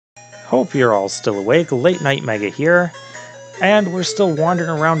Hope you're all still awake. Late Night Mega here. And we're still wandering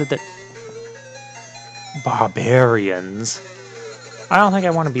around at the Barbarians. I don't think I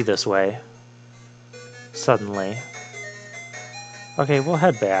want to be this way. Suddenly. Okay, we'll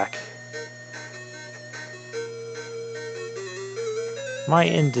head back. My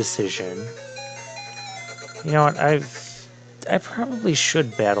indecision. You know what, I probably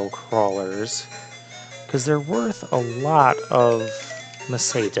should battle crawlers. Because they're worth a lot of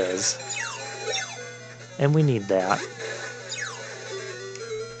macetas. And we need that.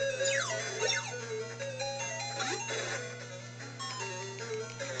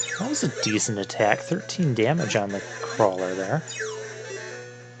 That was a decent attack. 13 damage on the crawler there.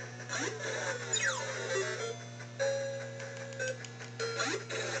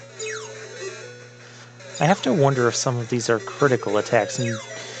 I have to wonder if some of these are critical attacks, and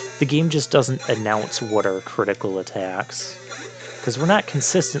the game just doesn't announce what are critical attacks. Because we're not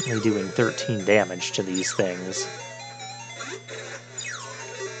consistently doing 13 damage to these things.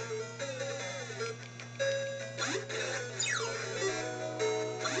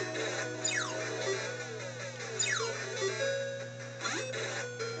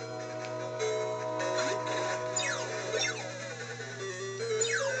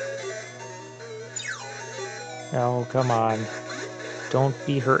 Oh, come on. Don't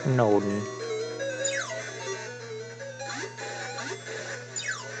be hurting Odin.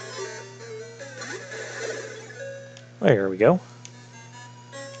 There we go.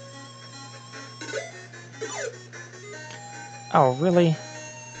 Oh, really?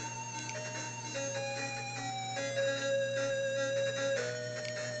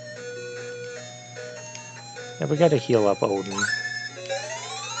 Yeah, we gotta heal up Odin.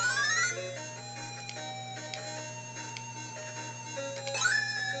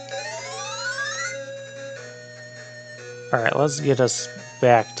 Alright, let's get us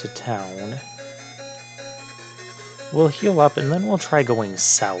back to town. We'll heal up and then we'll try going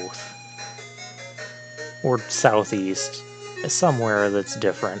south. Or southeast. Somewhere that's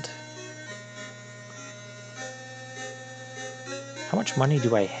different. How much money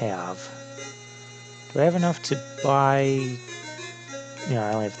do I have? Do I have enough to buy... Yeah,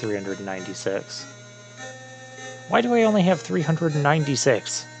 I only have 396. Why do I only have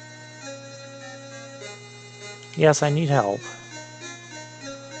 396? Yes, I need help.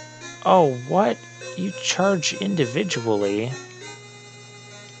 Oh, what? You charge individually?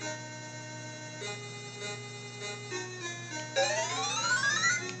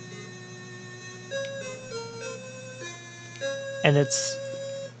 And it's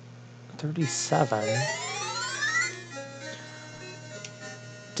 37.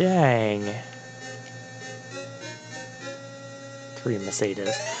 Dang. 3 Mercedes.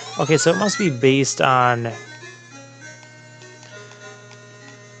 Okay, so it must be based on...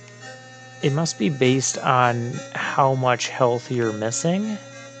 It must be based on how much health you're missing.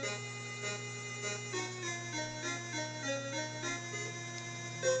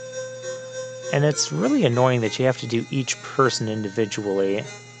 And it's really annoying that you have to do each person individually.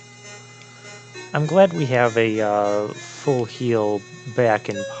 I'm glad we have a full heal back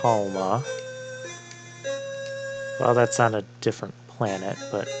in Palma. Well, that's on a different planet,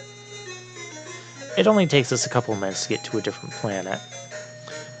 but it only takes us a couple minutes to get to a different planet.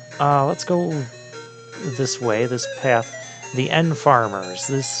 Let's go this way, this path. The N Farmers.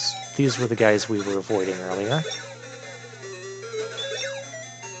 These were the guys we were avoiding earlier.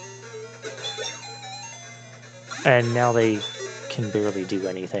 And now they can barely do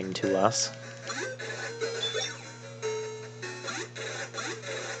anything to us.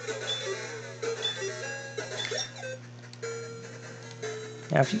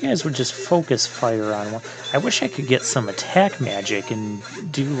 Now, if you guys would just focus fire on one... I wish I could get some attack magic and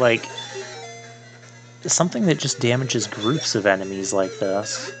do, like, something that just damages groups of enemies like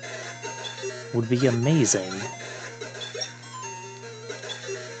this. Would be amazing.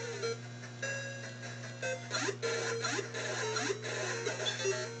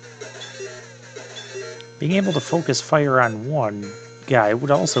 Being able to focus fire on one guy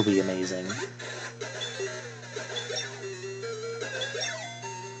would also be amazing.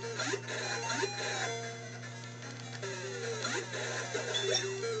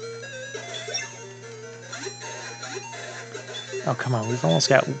 Oh, come on, we've almost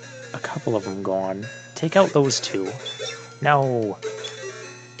got a couple of them gone. Take out those two. No!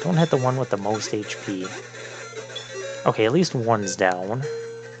 Don't hit the one with the most HP. Okay, at least one's down.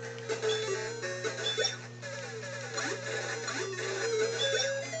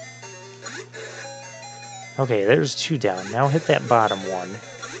 Okay, there's 2 down. Now hit that bottom one.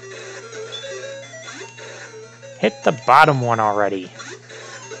 Hit the bottom one already!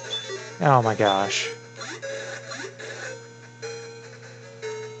 Oh my gosh.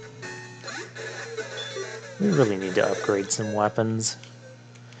 We really need to upgrade some weapons.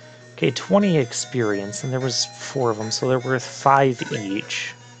 Okay, 20 experience, and there was 4 of them, so they're worth 5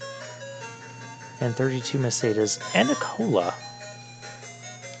 each. And 32 Mercedes, and a cola.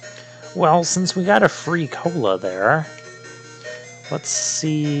 Well, since we got a free cola there, let's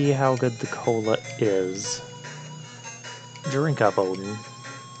see how good the cola is. Drink up, Odin.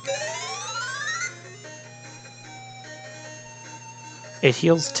 It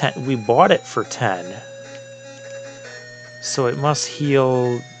heals 10. We bought it for 10. So it must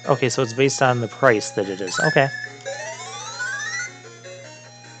heal... Okay, so it's based on the price that it is. Okay.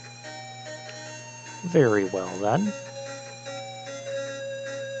 Very well, then.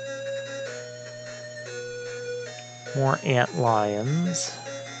 More ant lions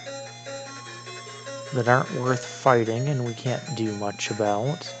that aren't worth fighting and we can't do much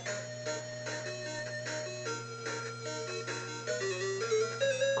about.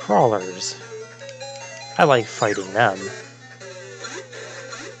 Crawlers. I like fighting them.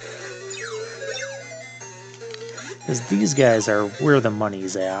 Because these guys are where the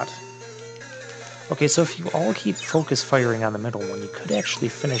money's at. Okay, so if you all keep focus firing on the middle one, you could actually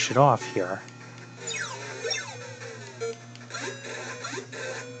finish it off here.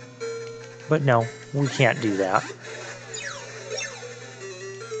 But no, we can't do that.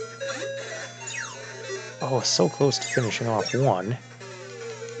 Oh, so close to finishing off one.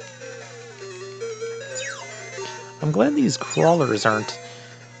 I'm glad these crawlers aren't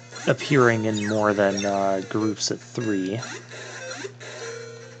appearing in more than groups of 3.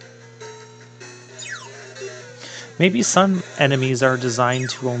 Maybe some enemies are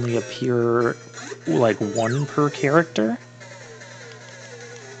designed to only appear like 1 per character?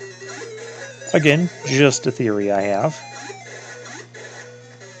 Again, just a theory I have.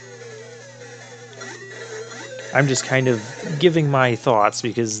 I'm just kind of giving my thoughts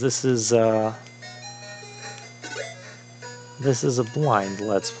because this is a blind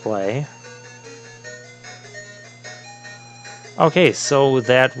Let's Play. Okay, so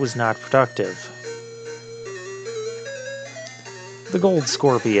that was not productive. The Gold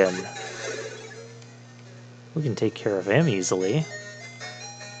Scorpion. We can take care of him easily.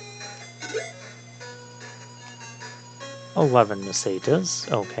 11 Macetas,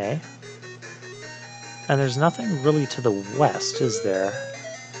 okay. And there's nothing really to the west, is there?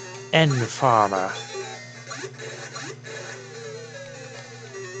 Farmer.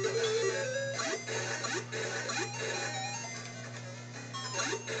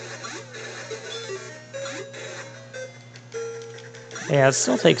 Yeah, it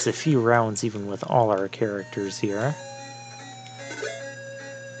still takes a few rounds even with all our characters here.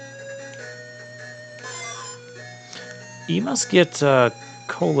 You must get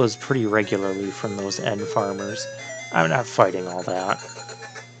colas pretty regularly from those end farmers. I'm not fighting all that.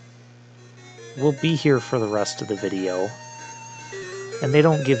 We'll be here for the rest of the video. And they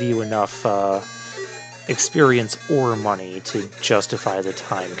don't give you enough experience or money to justify the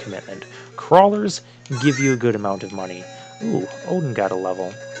time commitment. Crawlers give you a good amount of money. Ooh, Odin got a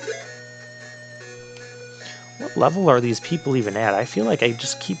level. What level are these people even at? I feel like I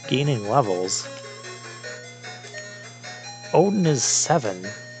just keep gaining levels. Odin is 7.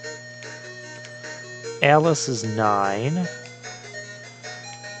 Alice is 9.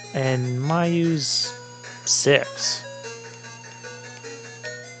 And Mayu's 6.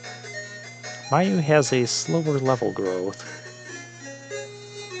 Mayu has a slower level growth.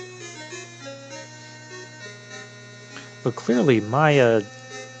 But clearly Maya,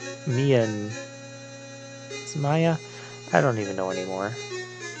 Mia, and... Is Maya? I don't even know anymore.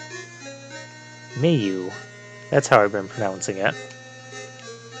 Mayu. That's how I've been pronouncing it.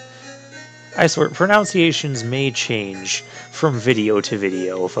 I swear, pronunciations may change from video to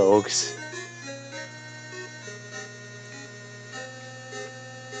video, folks.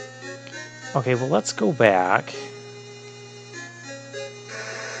 Okay, well, let's go back.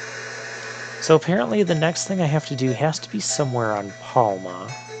 So apparently the next thing I have to do has to be somewhere on Palma.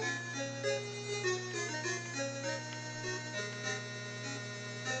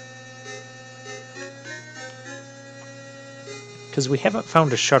 Because we haven't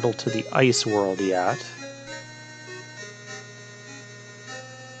found a shuttle to the ice world yet.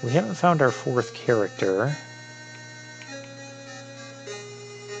 We haven't found our 4th character.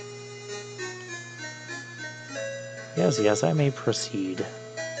 Yes, I may proceed.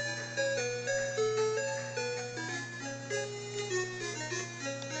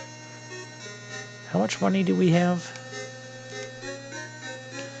 How much money do we have?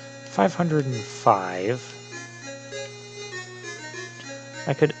 505.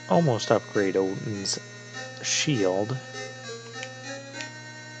 I could almost upgrade Odin's shield.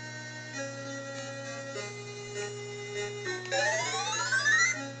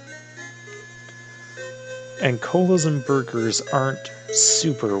 And colas and burgers aren't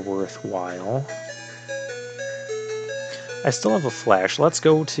super worthwhile. I still have a flash. Let's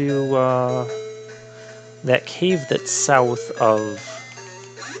go to that cave that's south of...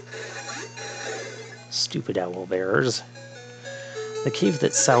 Stupid owl bears. The cave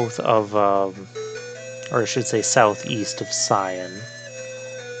that's south of, or I should say southeast of Sion.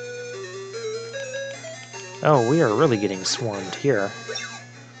 Oh, we are really getting swarmed here.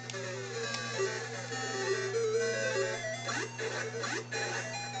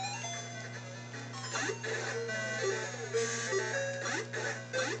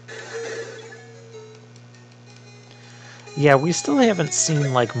 Yeah, we still haven't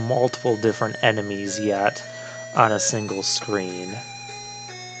seen, like, multiple different enemies yet on a single screen.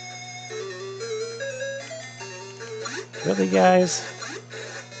 Really, guys?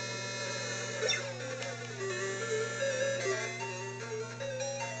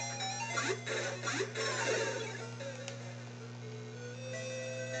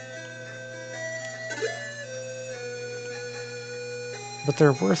 But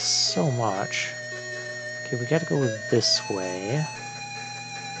they're worth so much. Okay, we gotta go this way.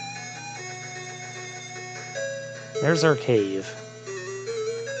 There's our cave.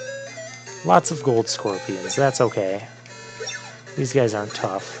 Lots of gold scorpions, that's okay. These guys aren't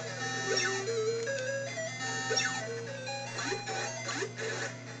tough.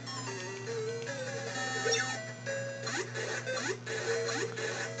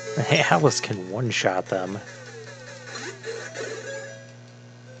 Alice can one-shot them.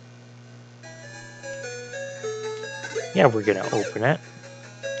 Yeah, we're gonna open it.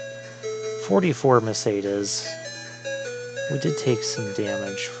 44 Mercedes. We did take some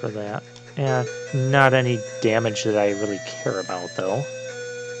damage for that. Yeah, not any damage that I really care about, though.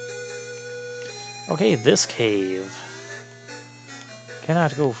 Okay, this cave.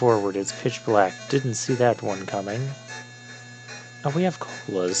 Cannot go forward, it's pitch black. Didn't see that one coming. Oh, we have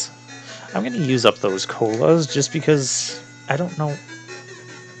colas. I'm gonna use up those colas just because I don't know.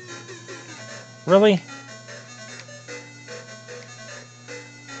 Really?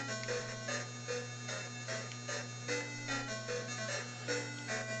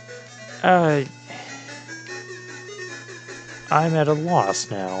 I'm at a loss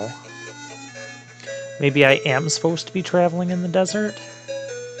now. Maybe I am supposed to be traveling in the desert?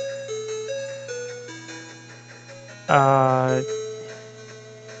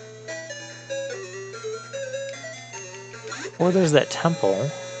 Or there's that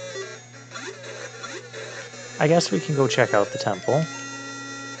temple. I guess we can go check out the temple.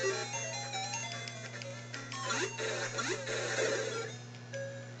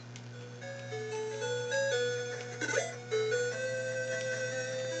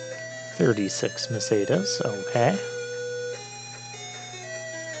 $36 Mercedes, okay.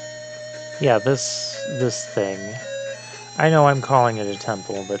 Yeah, this thing. I know I'm calling it a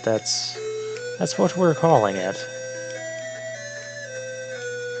temple, but that's what we're calling it.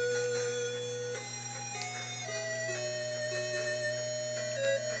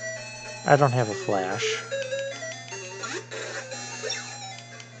 I don't have a flash.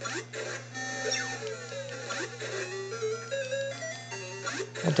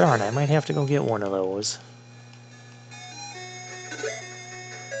 Well, darn, I might have to go get one of those.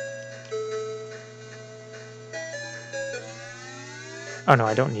 Oh no,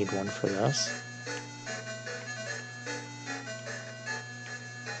 I don't need one for this.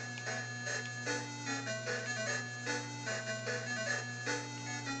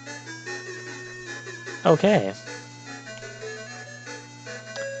 Okay.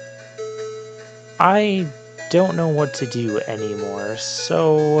 I don't know what to do anymore,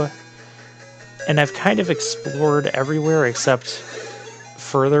 so... And I've kind of explored everywhere except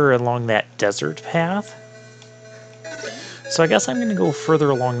further along that desert path. So I guess I'm going to go further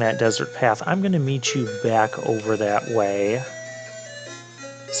along that desert path. I'm going to meet you back over that way.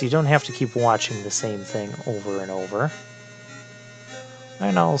 So you don't have to keep watching the same thing over and over.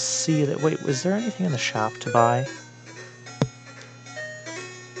 And I'll see that... Wait, was there anything in the shop to buy?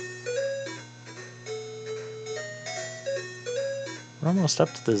 We're almost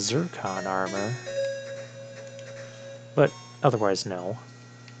up to the Zircon armor. But otherwise, no.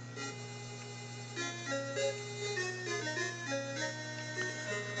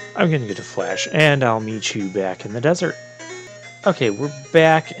 I'm gonna get a flash, and I'll meet you back in the desert. Okay, we're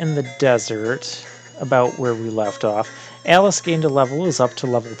back in the desert, about where we left off. Alice gained a level, is up to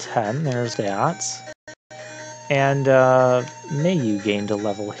level 10, there's that. And Mayu gained a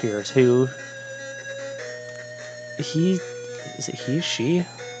level here too. Is it he, she?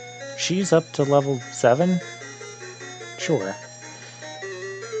 She's up to level 7? Sure.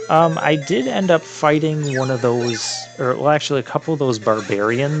 I did end up fighting one of those, or well, actually a couple of those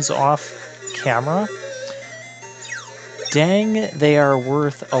barbarians off camera. Dang, they are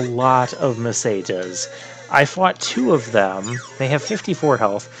worth a lot of mesetas. I fought 2 of them. They have 54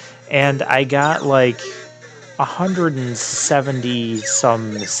 health, and I got like 170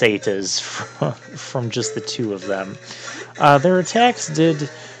 some mesetas from just the 2 of them. Their attacks did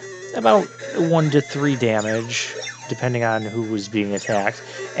about 1 to 3 damage, depending on who was being attacked,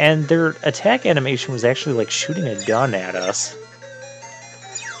 and their attack animation was actually like shooting a gun at us.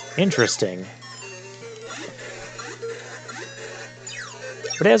 Interesting.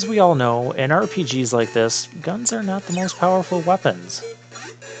 But as we all know, in RPGs like this, guns are not the most powerful weapons.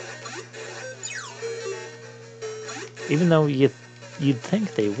 Even though you'd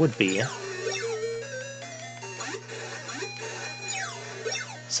think they would be.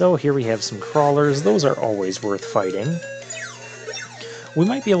 So here we have some crawlers. Those are always worth fighting. We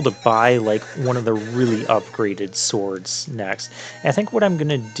might be able to buy like one of the really upgraded swords next. And I think what I'm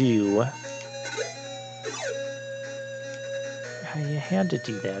gonna do... You had to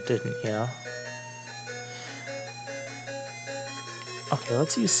do that, didn't you? Okay,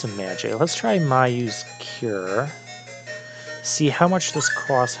 let's use some magic. Let's try Mayu's Cure. See how much this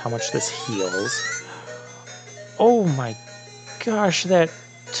costs, how much this heals. Oh my gosh, that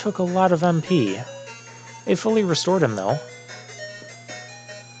took a lot of MP. It fully restored him, though.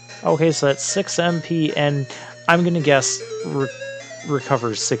 Okay, so that's 6 MP, and I'm gonna guess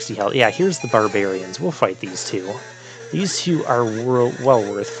recovers 60 health. Yeah, here's the Barbarians. We'll fight these 2. These 2 are well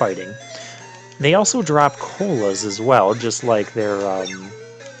worth fighting. They also drop colas as well, just like their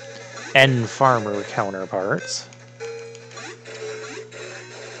N farmer counterparts.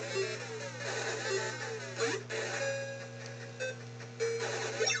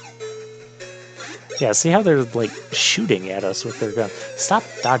 Yeah, see how they're like shooting at us with their gun. Stop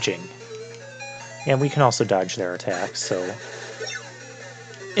dodging. And we can also dodge their attacks, so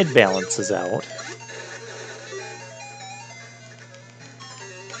it balances out.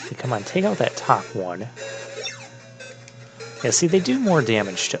 Okay, come on, take out that top one. Yeah, see, they do more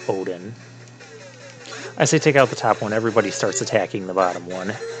damage to Odin. I say take out the top one, everybody starts attacking the bottom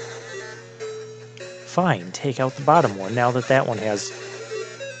one. Fine, take out the bottom one, now that that one has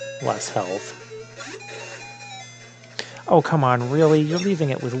less health. Oh, come on, really? You're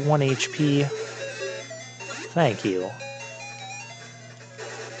leaving it with 1 HP? Thank you.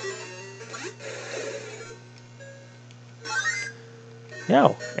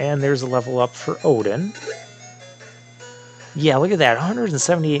 No, and there's a level up for Odin. Yeah, look at that,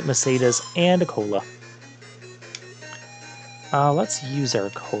 178 mesetas and a cola. Let's use our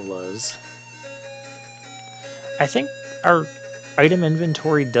colas. I think our item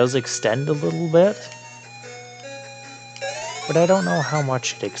inventory does extend a little bit. But I don't know how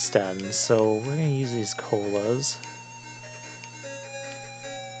much it extends, so we're going to use these colas.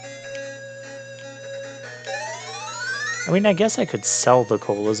 I mean, I guess I could sell the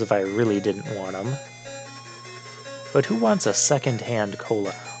colas if I really didn't want them. But who wants a second-hand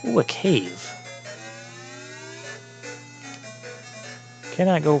cola? Ooh, a cave.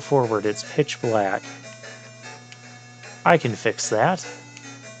 Cannot go forward, it's pitch black. I can fix that.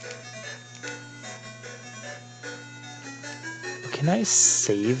 Can I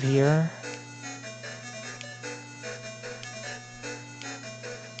save here?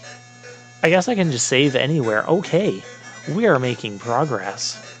 I guess I can just save anywhere. Okay, we are making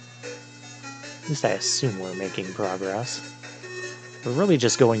progress. At least I assume we're making progress. We're really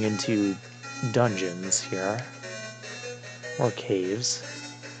just going into dungeons here. Or caves.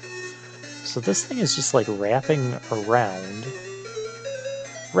 So this thing is just like wrapping around.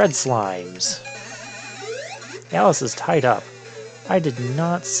 Red slimes. Alice is tied up. I did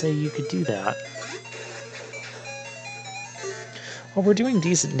not say you could do that. Well, we're doing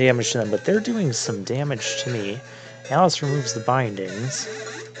decent damage to them, but they're doing some damage to me. Alice removes the bindings.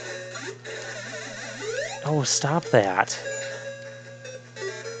 Oh, stop that.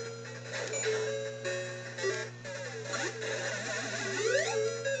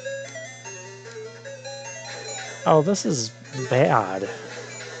 Oh, this is bad.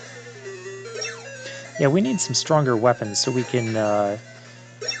 Yeah, we need some stronger weapons so we can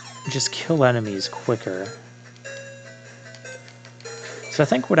just kill enemies quicker. So I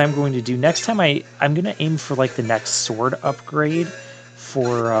think what I'm going to do next time, I'm going to aim for like the next sword upgrade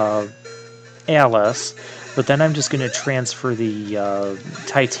for Alice, but then I'm just going to transfer the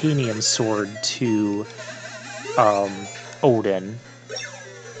titanium sword to Odin.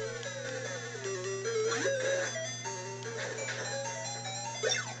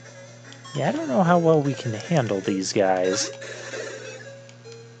 Yeah, I don't know how well we can handle these guys.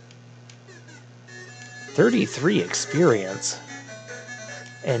 33 experience.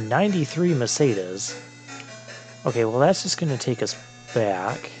 And 93 Macedas. Okay, well that's just going to take us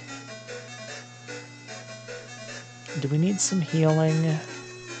back. Do we need some healing?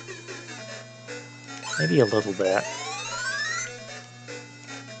 Maybe a little bit.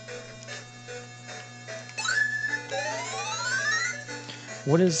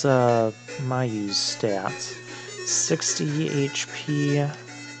 What is Mayu's stats? 60 HP.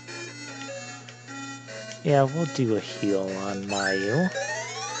 Yeah, we'll do a heal on Mayu.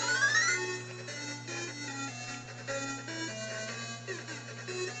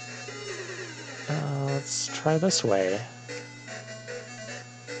 Let's try this way.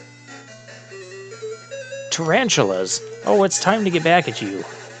 Tarantulas! Oh, it's time to get back at you.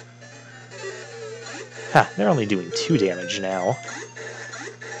 Ha, they're only doing 2 damage now.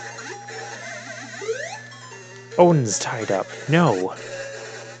 Odin's tied up. No!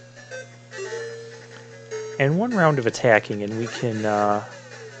 And 1 round of attacking and we can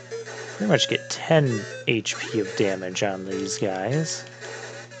pretty much get 10 HP of damage on these guys.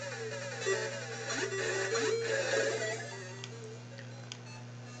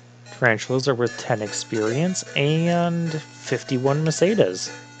 Tarantulas are worth 10 experience and 51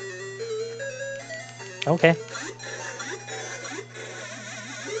 Macedas. Okay.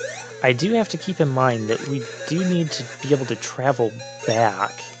 I do have to keep in mind that we do need to be able to travel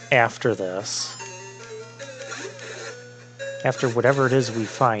back after this. After whatever it is we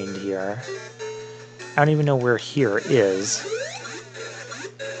find here. I don't even know where here is.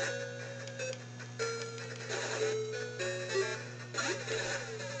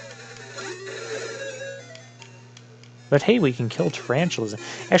 But hey, we can kill tarantulas.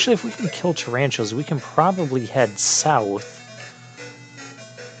 Actually, if we can kill tarantulas, we can probably head south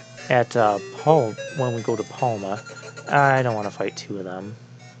at when we go to Palma. I don't want to fight 2 of them.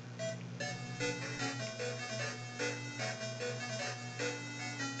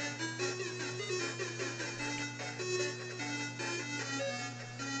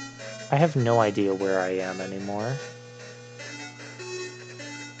 I have no idea where I am anymore.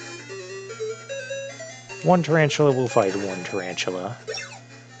 1 tarantula will fight 1 tarantula.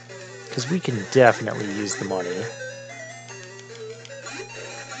 Because we can definitely use the money.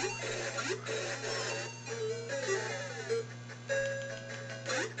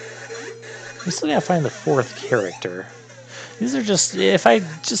 We still gotta find the 4th character. These are just, if I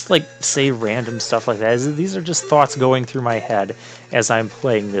just like say random stuff like that, these are just thoughts going through my head as I'm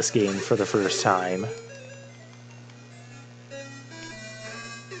playing this game for the first time.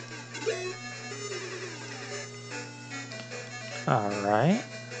 Alright.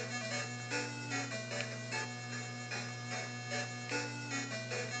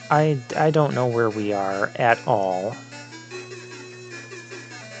 I don't know where we are at all.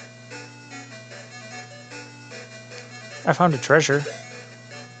 I found a treasure.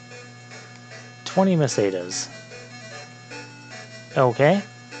 20 Macedas. Okay.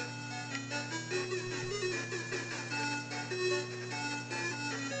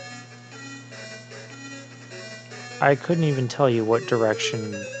 I couldn't even tell you what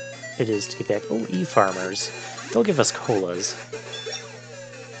direction it is to get back. Oh, e-farmers. They'll give us colas.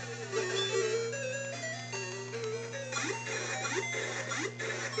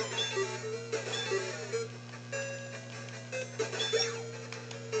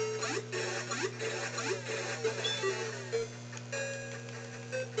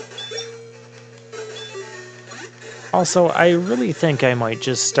 Also, I really think I might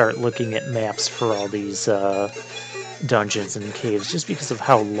just start looking at maps for all these dungeons and caves, just because of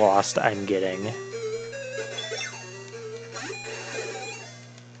how lost I'm getting.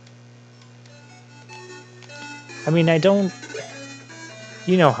 I mean, I don't...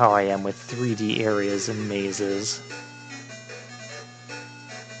 You know how I am with 3D areas and mazes.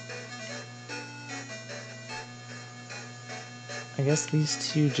 I guess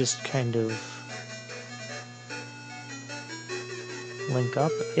these 2 just kind of link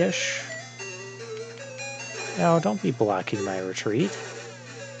up-ish. No, don't be blocking my retreat.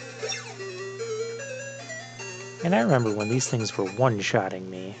 And I remember when these things were one-shotting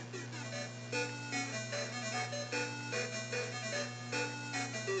me.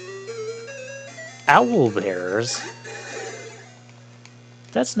 Owl bears?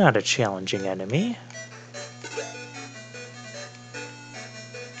 That's not a challenging enemy.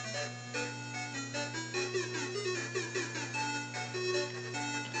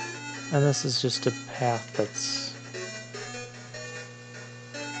 And this is just a path that's...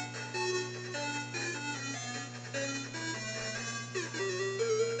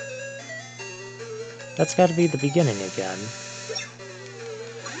 That's got to be the beginning again.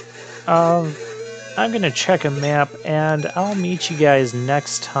 I'm gonna check a map, and I'll meet you guys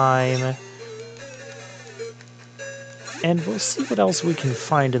next time. And we'll see what else we can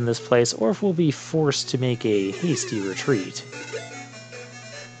find in this place, or if we'll be forced to make a hasty retreat.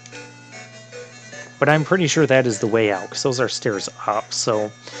 But I'm pretty sure that is the way out, because those are stairs up,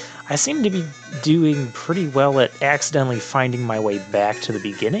 so I seem to be doing pretty well at accidentally finding my way back to the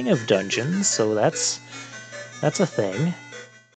beginning of dungeons, so that's a thing.